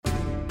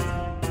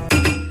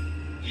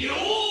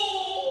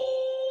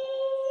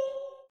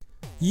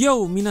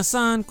Yo,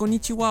 minasan,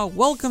 konnichiwa.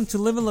 Welcome to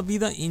Living La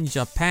Vida in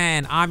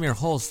Japan. I'm your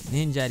host,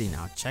 Ninjari.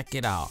 Now check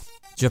it out.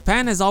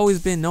 Japan has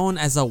always been known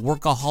as a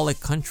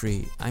workaholic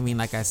country. I mean,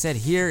 like I said,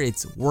 here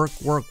it's work,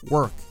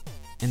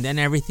 and then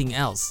everything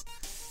else.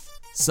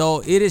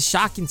 So it is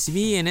shocking to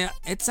me, and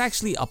it's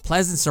actually a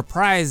pleasant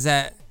surprise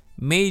that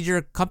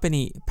major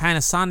company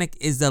Panasonic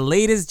is the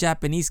latest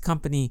Japanese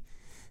company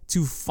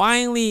to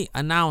finally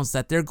announce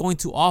that they're going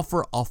to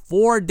offer a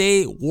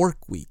 4-day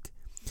work week.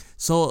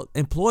 So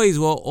employees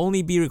will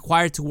only be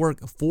required to work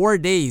 4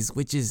 days,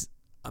 which is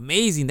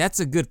amazing. That's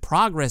a good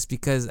progress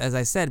because, as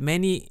I said,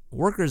 many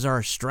workers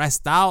are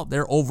stressed out,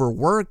 they're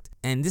overworked,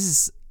 and this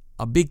is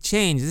a big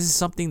change. This is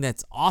something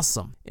that's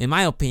awesome. In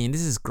my opinion,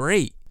 this is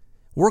great.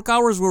 Work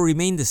hours will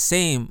remain the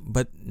same,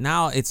 but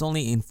now it's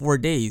only in 4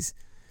 days.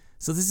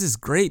 So this is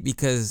great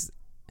because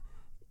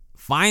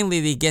finally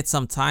they get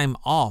some time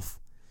off.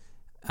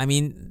 I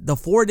mean, the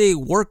 4-day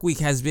work week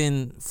has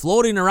been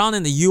floating around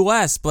in the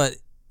US, but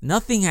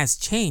nothing has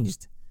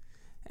changed.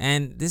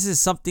 And this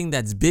is something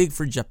that's big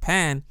for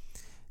Japan.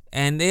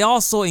 And they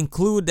also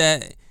include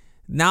that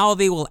now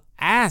they will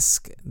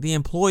ask the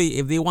employee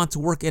if they want to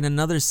work in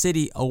another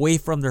city away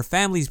from their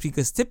families,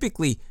 because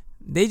typically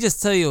they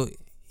just tell you,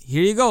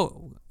 here you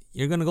go,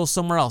 you're going to go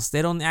somewhere else.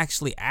 They don't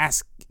actually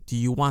ask, do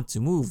you want to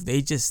move?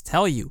 They just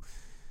tell you,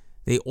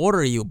 they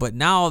order you. But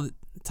now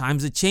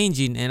times are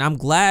changing, and I'm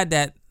glad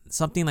that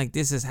something like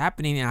this is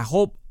happening, and I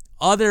hope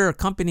other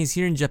companies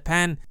here in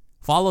Japan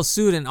follow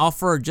suit and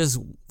offer just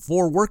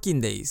 4 working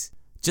days.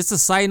 Just a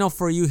side note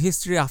for you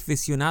history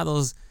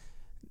aficionados,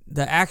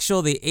 the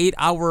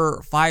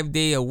 8-hour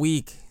 5-day a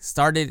week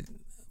started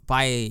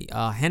by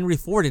Henry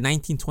Ford in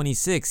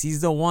 1926.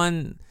 He's the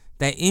one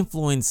that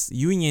influenced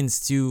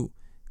unions to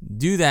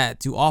do that,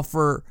 to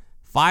offer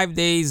 5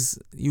 days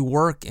you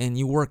work and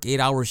you work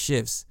 8-hour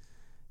shifts.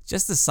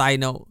 Just a side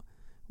note,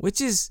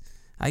 which is,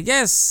 I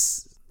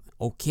guess,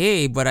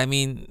 okay, but I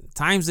mean,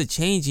 times are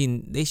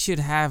changing. They should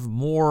have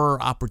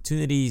more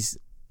opportunities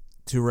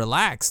to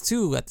relax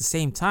too at the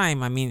same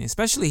time. I mean,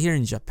 especially here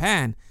in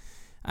Japan.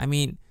 I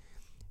mean,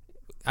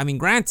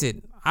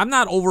 granted, I'm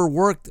not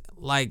overworked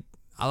like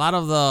a lot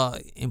of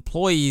the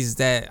employees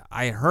that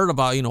I heard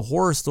about,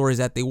 horror stories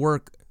that they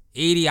work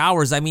 80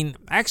 hours. I mean,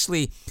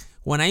 actually,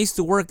 when I used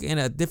to work in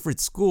a different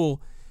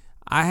school,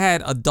 I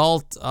had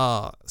adult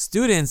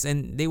students,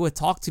 and they would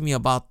talk to me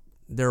about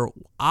their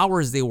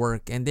hours they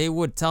work, and they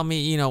would tell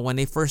me, when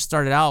they first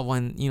started out,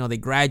 when they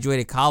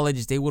graduated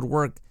college, they would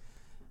work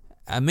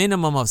a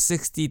minimum of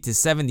 60 to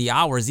 70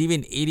 hours,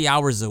 even 80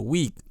 hours a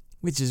week,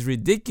 which is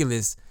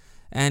ridiculous.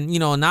 And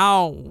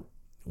now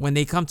when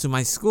they come to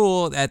my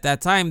school, at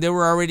that time they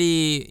were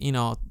already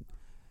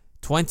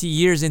 20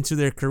 years into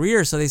their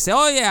career, so they say,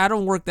 oh yeah, I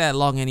don't work that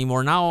long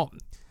anymore. Now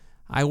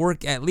I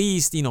work at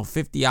least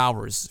 50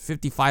 hours,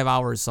 55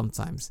 hours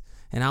sometimes.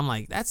 And I'm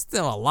like, that's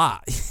still a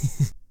lot.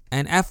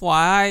 And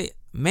FYI,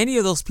 many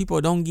of those people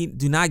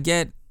do not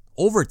get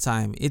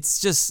overtime. It's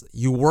just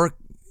you work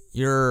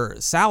your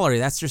salary.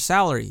 That's your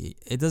salary.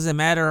 It doesn't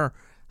matter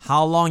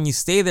how long you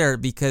stay there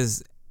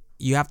because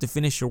you have to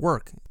finish your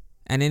work.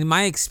 And in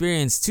my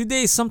experience, 2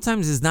 days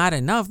sometimes is not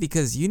enough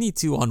because you need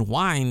to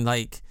unwind.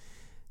 Like,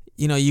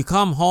 you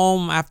come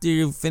home after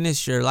you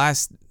finish your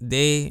last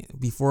day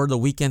before the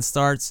weekend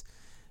starts.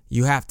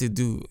 You have to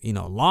do,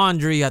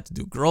 laundry. You have to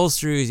do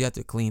groceries. You have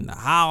to clean the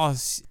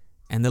house.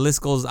 And the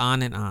list goes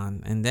on.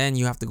 And then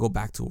you have to go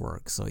back to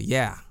work. So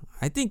yeah,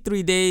 I think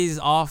 3 days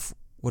off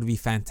would be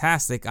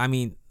fantastic. I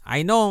mean,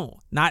 I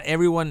know not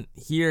everyone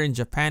here in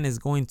Japan is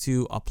going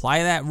to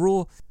apply that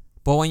rule,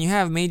 but when you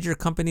have major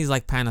companies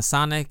like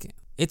Panasonic,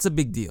 it's a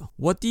big deal.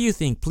 What do you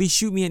think? Please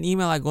shoot me an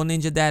email at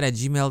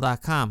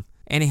goninjadad@gmail.com.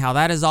 Anyhow,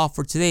 that is all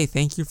for today.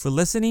 Thank you for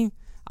listening.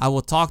 I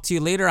will talk to you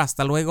later.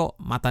 Hasta luego.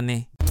 Mata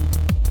ne.